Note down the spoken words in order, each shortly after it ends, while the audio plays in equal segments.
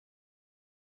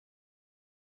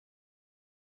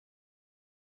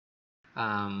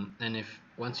And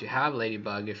once you have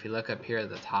LadyBug, if you look up here at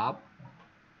the top,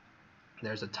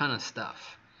 there's a ton of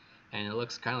stuff, and it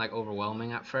looks kind of like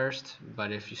overwhelming at first,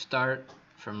 but if you start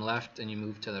from left and you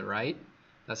move to the right,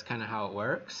 that's kind of how it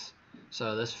works.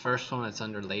 So this first one that's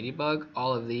under LadyBug,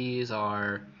 all of these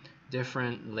are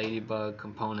different LadyBug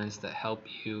components that help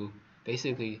you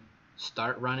basically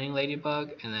start running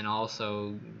LadyBug and then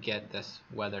also get this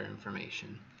weather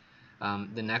information.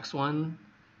 The next one,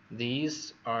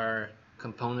 these are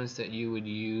components that you would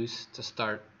use to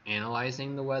start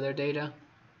analyzing the weather data,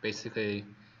 basically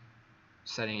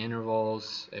setting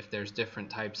intervals if there's different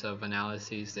types of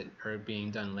analyses that are being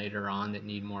done later on that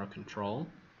need more control.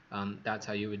 That's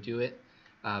how you would do it.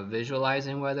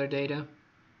 Visualizing weather data.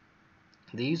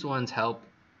 These ones help.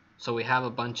 So we have a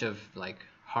bunch of like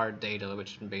hard data,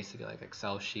 which is basically like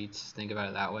Excel sheets. Think about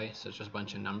it that way. So it's just a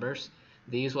bunch of numbers.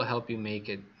 These will help you make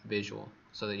it visual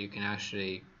so that you can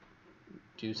actually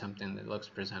do something that looks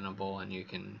presentable and you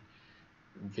can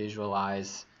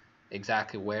visualize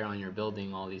exactly where on your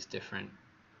building all these different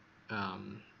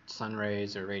sun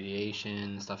rays or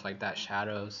radiation, stuff like that,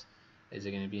 shadows. Is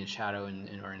it going to be in shadow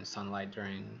or in sunlight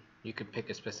during, you could pick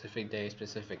a specific day,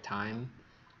 specific time,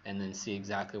 and then see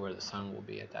exactly where the sun will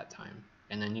be at that time.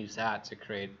 And then use that to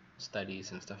create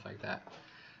studies and stuff like that.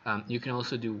 You can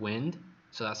also do wind,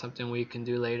 so that's something we can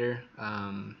do later.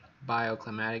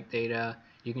 Bioclimatic data,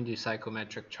 you can do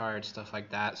psychometric charts, stuff like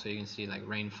that, so you can see like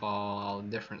rainfall, all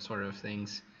different sort of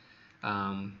things.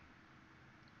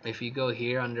 If you go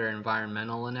here under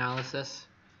environmental analysis,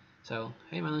 so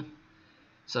hey man,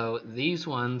 so these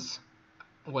ones,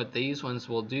 what these ones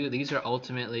will do, these are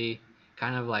ultimately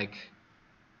kind of like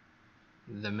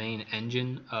the main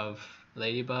engine of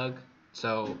LadyBug.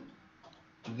 So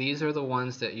these are the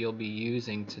ones that you'll be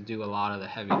using to do a lot of the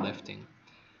heavy lifting.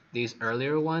 These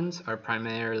earlier ones are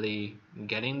primarily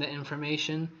getting the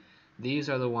information. These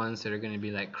are the ones that are going to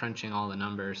be like crunching all the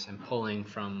numbers and pulling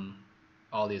from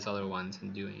all these other ones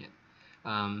and doing it.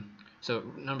 So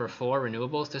number 4,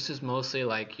 renewables. This is mostly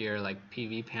like your like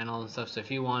PV panels and stuff. So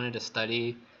if you wanted to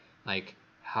study like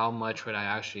how much would I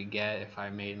actually get if I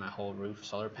made my whole roof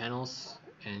solar panels,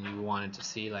 and you wanted to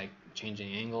see like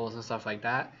changing angles and stuff like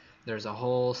that, there's a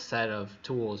whole set of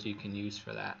tools you can use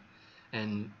for that.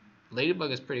 And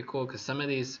LadyBug is pretty cool because some of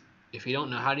these, if you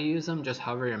don't know how to use them, just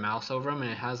hover your mouse over them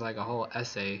and it has like a whole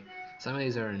essay. Some of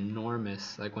these are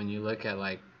enormous. Like when you look at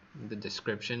like the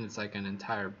description, it's like an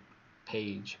entire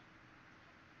page.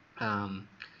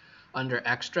 Under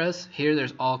extras, here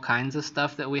there's all kinds of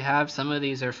stuff that we have. Some of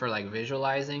these are for like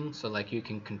visualizing, so like you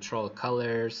can control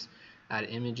colors, add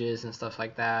images and stuff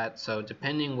like that. So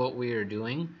depending what we are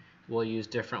doing, we'll use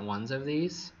different ones of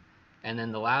these. And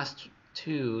then the last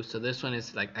 2, so this one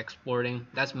is like exporting.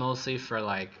 That's mostly for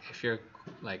like if you're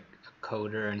like a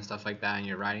coder and stuff like that and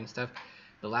you're writing stuff.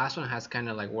 The last one has kind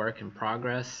of like work in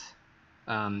progress.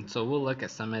 So we'll look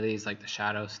at some of these like the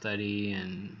shadow study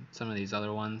and some of these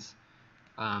other ones.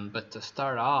 But to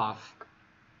start off,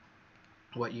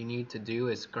 what you need to do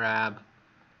is grab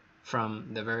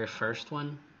from the very first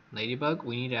one, LadyBug.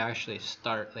 We need to actually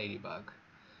start LadyBug.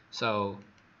 So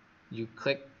you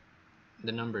click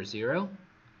the number 0,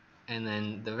 and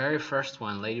then the very first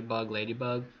one,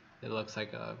 LadyBug, it looks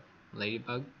like a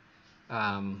ladybug.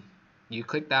 You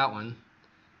click that one,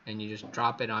 and you just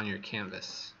drop it on your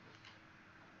canvas.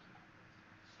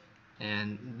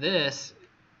 And this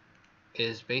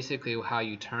is basically how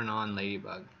you turn on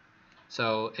LadyBug.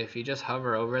 So if you just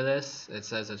hover over this, it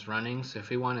says it's running. So if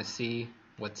we want to see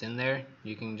what's in there,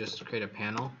 you can just create a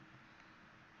panel,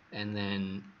 and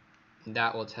then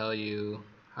that will tell you,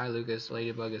 hi Lucas,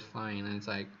 LadyBug is flying. And it's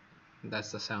like,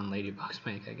 that's the sound ladybugs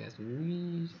make, I guess.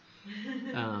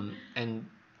 And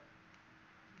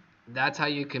that's how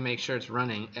you can make sure it's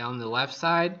running. And on the left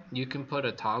side, you can put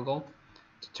a toggle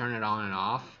to turn it on and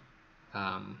off.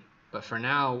 But for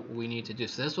now, we need to do,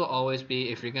 so this will always be,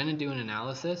 if you're going to do an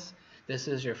analysis, this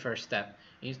is your first step.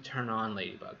 You need to turn on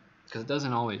LadyBug because it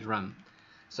doesn't always run.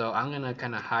 So I'm going to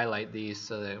kind of highlight these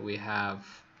so that we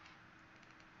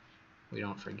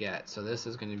don't forget. So this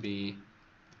is going to be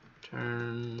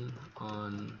turn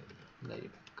on LadyBug.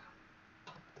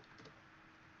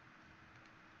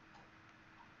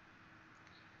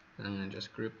 And I'm going to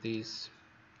just group these.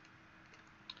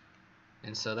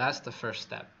 And so that's the first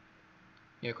step.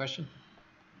 You have a question?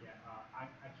 Yeah, I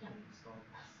can't install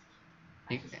this.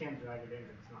 I just can't drag it in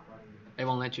if it's not letting me. It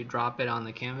won't let you drop it on the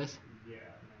canvas? Yeah.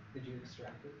 Did you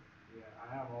extract it? Yeah,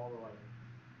 I have all the like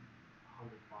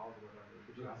 100 files or whatever.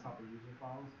 Did you Grasshopper user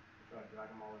files? I try to drag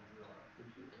them all into the.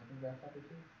 Did you open Grasshopper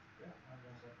too? Yeah, I have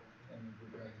Grasshopper. And you were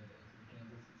dragging it into the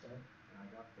canvas itself? And I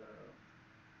got the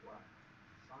black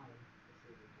sign. Let's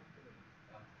see if we can put it.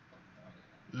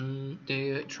 Do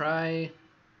you try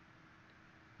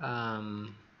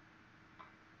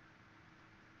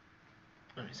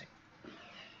let me see.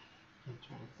 I'm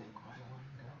trying to think where I want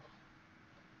to go.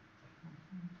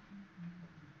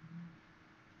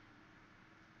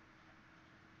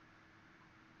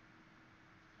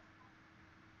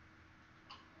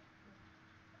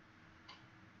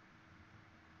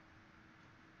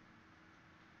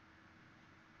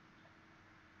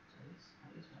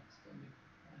 This might still be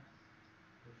compressed.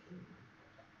 It should be.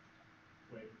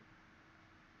 Wait.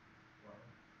 Wow.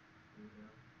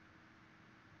 Yeah.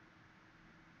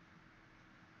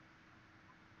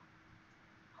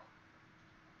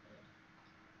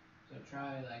 So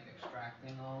try like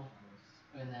extracting all,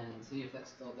 and then see if that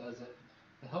still does it.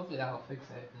 But hopefully that will fix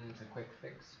it, and it's a quick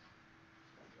fix.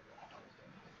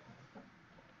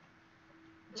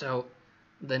 So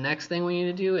the next thing we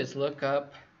need to do is look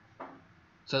up.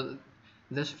 So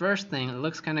this first thing, it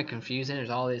looks kind of confusing. There's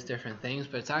all these different things,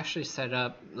 but it's actually set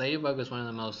up. LadyBug is one of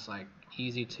the most like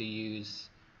easy to use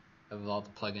of all the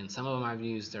plugins. Some of them I've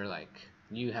used are like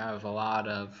you have a lot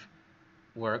of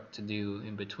work to do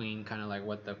in between, kind of like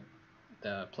what the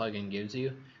plugin gives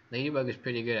you. LadyBug is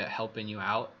pretty good at helping you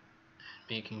out,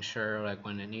 making sure like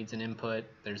when it needs an input,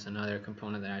 there's another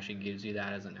component that actually gives you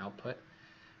that as an output.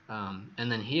 And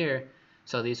then here,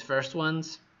 so these first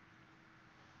ones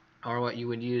are what you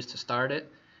would use to start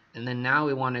it. And then now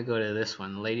we want to go to this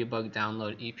one, LadyBug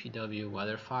download EPW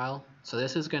weather file. So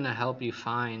this is going to help you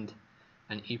find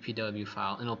an EPW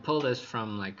file, and it'll pull this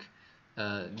from like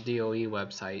a DOE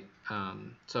website.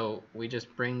 So we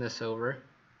just bring this over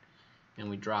and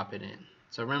we drop it in.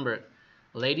 So remember,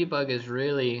 LadyBug is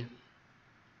really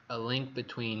a link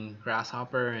between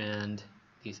Grasshopper and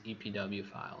these EPW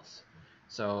files.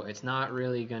 So it's not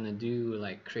really going to do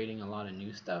like creating a lot of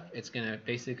new stuff. It's going to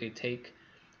basically take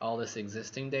all this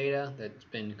existing data that's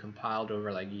been compiled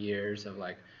over like years of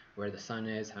like where the sun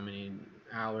is, how many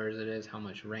hours it is, how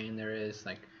much rain there is,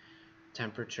 like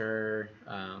temperature,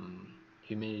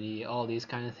 humidity, all these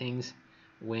kind of things,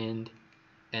 wind,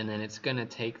 and then it's going to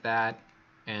take that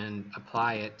and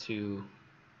apply it to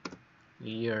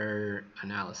your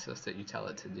analysis that you tell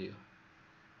it to do.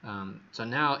 So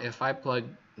now if I plug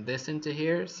this into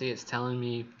here, see it's telling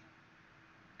me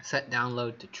set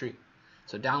download to true.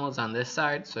 So download's on this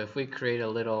side, so if we create a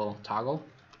little toggle,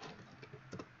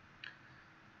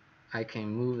 I can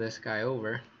move this guy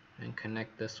over and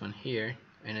connect this one here,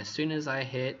 and as soon as I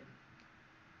hit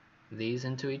these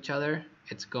into each other,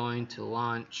 it's going to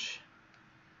launch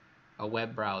a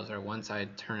web browser once I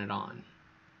turn it on.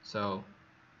 So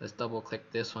let's double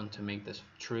click this one to make this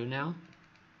true now,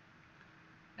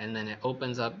 and then it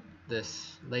opens up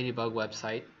this LadyBug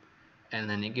website, and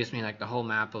then it gives me like the whole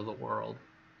map of the world,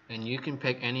 and you can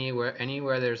pick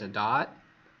anywhere there's a dot,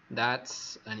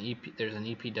 that's there's an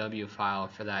EPW file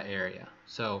for that area.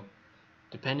 So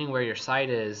depending where your site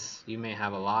is, you may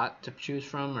have a lot to choose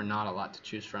from or not a lot to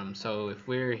choose from. So if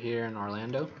we're here in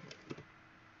Orlando,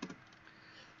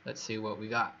 let's see what we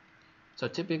got. So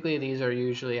typically these are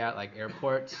usually at like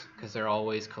airports because they're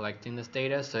always collecting this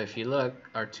data. So if you look,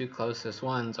 our two closest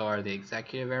ones are the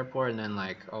executive airport and then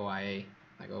like OIA,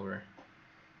 like over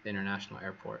the international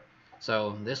airport.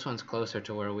 So this one's closer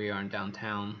to where we are in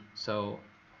downtown. So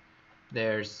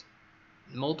there's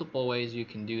multiple ways you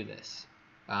can do this.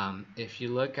 If you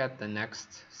look at the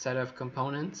next set of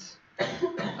components,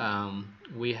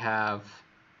 we have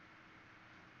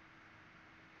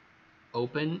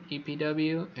open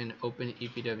EPW and open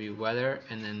EPW weather,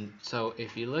 and then so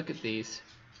if you look at these,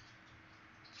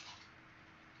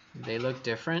 they look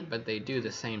different but they do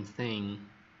the same thing.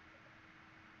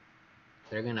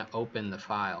 They're gonna open the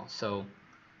file. So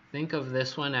think of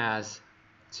this one as,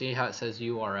 see how it says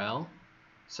URL?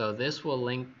 So this will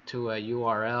link to a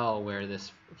URL where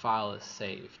this file is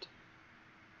saved.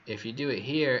 If you do it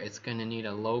here, it's going to need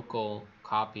a local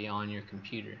copy on your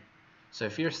computer. So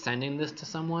if you're sending this to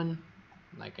someone,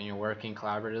 like and you're working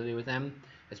collaboratively with them,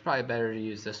 it's probably better to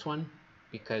use this one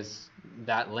because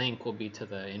that link will be to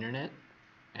the internet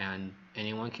and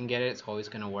anyone can get it. It's always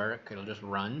going to work. It'll just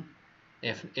run.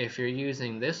 If you're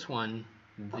using this one,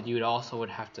 you also would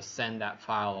have to send that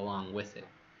file along with it.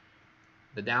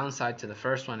 The downside to the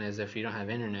first one is if you don't have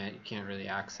internet, you can't really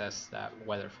access that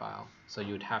weather file. So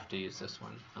you would have to use this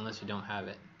one unless you don't have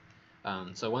it.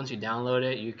 So once you download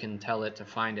it, you can tell it to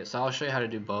find it. So I'll show you how to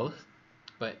do both,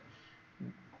 but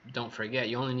don't forget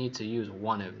you only need to use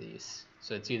one of these.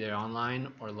 So it's either online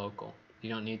or local. You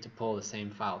don't need to pull the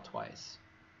same file twice.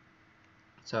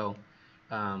 So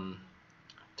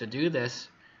to do this,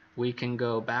 we can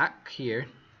go back here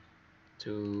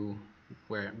to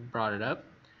where it brought it up.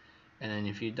 And then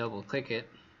if you double click it,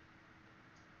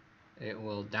 it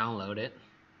will download it,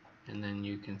 and then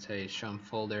you can say show in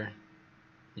folder.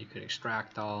 You could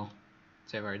extract all.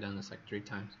 Say I've already done this like 3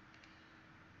 times.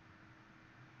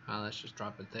 Let's just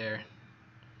drop it there.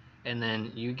 And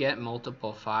then you get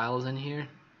multiple files in here.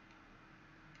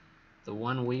 The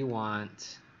one we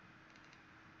want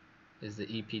is the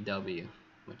EPW,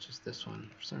 which is this one.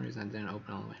 For some reason I didn't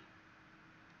open all the way.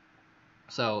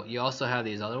 So you also have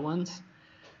these other ones,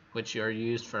 which are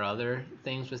used for other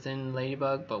things within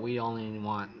LadyBug, but we only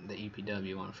want the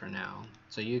EPW one for now.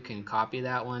 So you can copy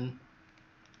that one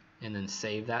and then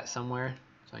save that somewhere.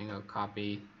 So I can go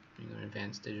copy, you go to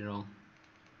Advanced Digital,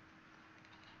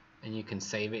 and you can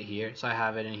save it here. So I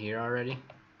have it in here already.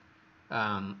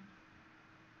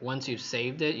 Once you've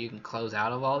saved it, you can close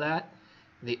out of all that.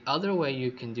 The other way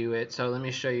you can do it, so let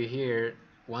me show you here.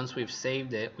 Once we've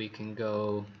saved it, we can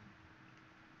go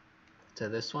to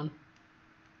this one.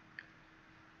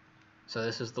 So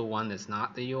this is the one that's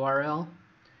not the URL.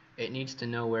 It needs to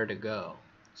know where to go.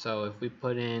 So if we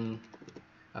put in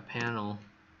a panel,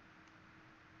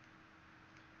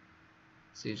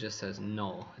 see, it just says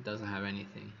null. It doesn't have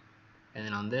anything. And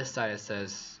then on this side it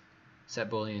says set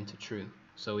boolean to true.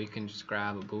 So we can just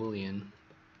grab a boolean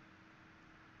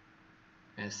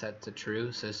and set to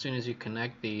true. So as soon as you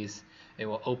connect these, it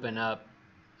will open up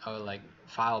a like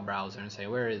file browser and say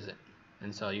where is it.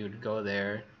 And so you would go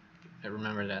there. I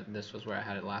remember that this was where I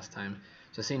had it last time.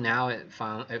 So see, now it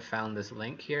found this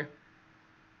link here.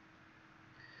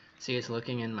 See, it's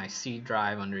looking in my C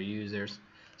drive under users.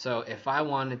 So if I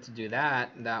wanted to do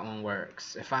that, that one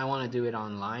works. If I want to do it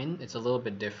online, it's a little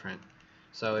bit different.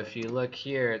 So if you look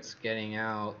here, it's getting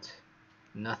out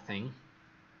nothing.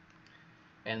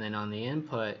 And then on the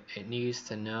input, it needs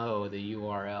to know the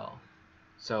URL.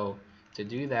 So to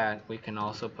do that, we can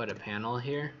also put a panel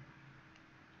here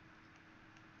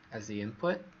as the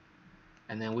input.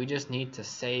 And then we just need to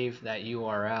save that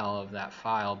URL of that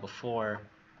file before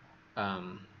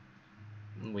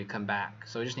we come back.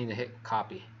 So we just need to hit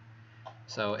copy.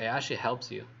 So it actually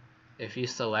helps you. If you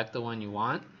select the one you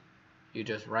want, you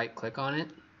just right click on it,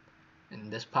 and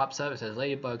this pops up. It says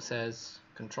LadyBug says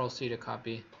Control C to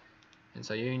copy. And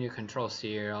so you can do Control C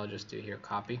here. I'll just do here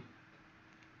copy.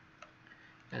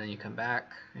 And then you come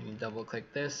back and you double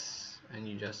click this and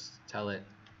you just tell it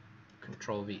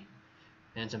Control V.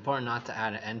 And it's important not to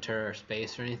add an enter or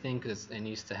space or anything, because it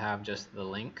needs to have just the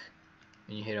link.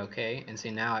 And you hit OK, and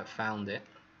see, now it found it.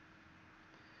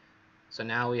 So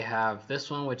now we have this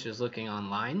one, which is looking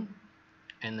online,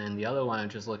 and then the other one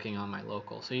which is looking on my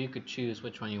local. So you could choose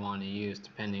which one you want to use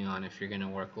depending on if you're going to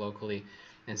work locally.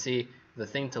 And see, the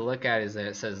thing to look at is that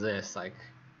it says this, like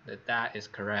that is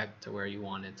correct to where you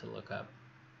want it to look up,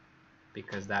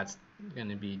 because that's going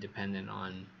to be dependent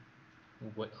on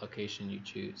what location you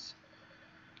choose.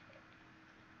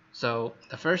 So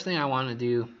the first thing I want to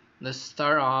do, let's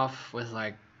start off with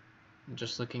like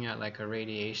just looking at like a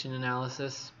radiation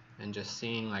analysis and just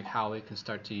seeing like how we can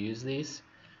start to use these.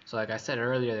 So like I said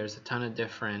earlier, there's a ton of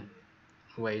different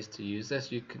ways to use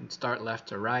this. You can start left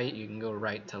to right, you can go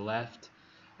right to left.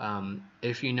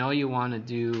 If you know you want to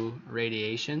do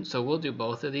radiation, so we'll do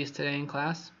both of these today in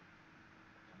class.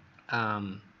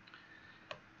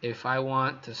 If I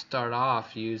want to start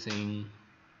off using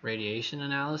radiation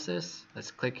analysis, let's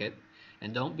click it,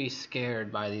 and don't be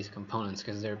scared by these components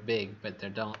because they're big, but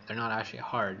they're not actually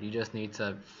hard. You just need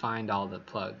to find all the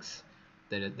plugs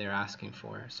that they're asking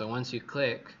for. So once you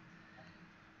click,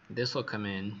 this will come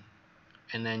in,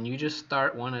 and then you just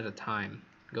start one at a time.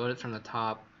 Go from the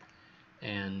top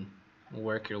and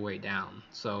work your way down.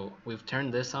 So we've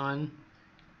turned this on.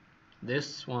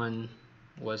 This one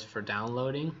was for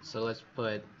downloading, so let's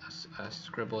put a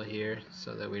scribble here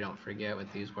so that we don't forget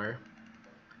what these were.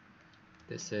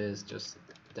 This is just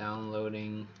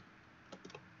downloading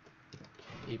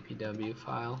EPW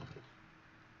file.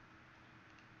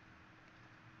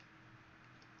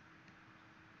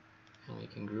 And we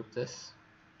can group this.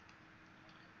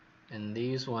 And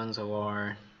these ones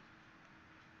are,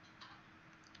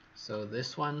 so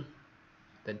this one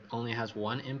that only has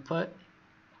one input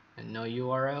and no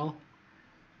URL,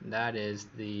 that is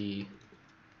the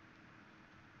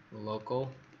local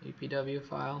EPW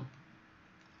file.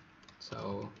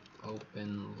 So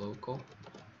open local.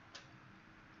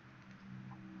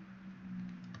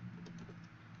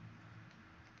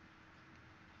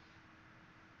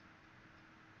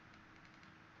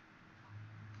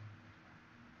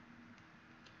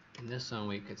 And this one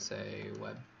we could say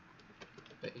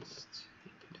web-based.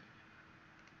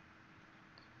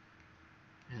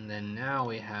 And then now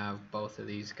we have both of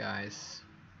these guys.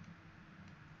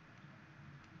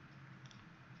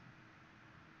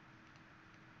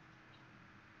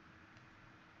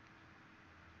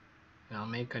 Now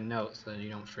make a note so that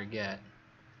you don't forget.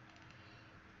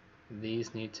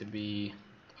 These need to be,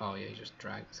 oh yeah, you just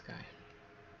drag this guy.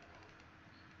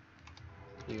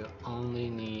 You only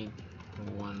need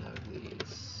one of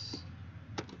these.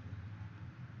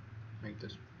 Make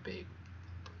this big.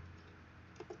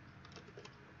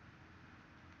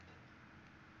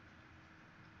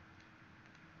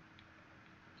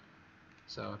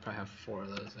 So I probably have 4 of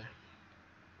those there.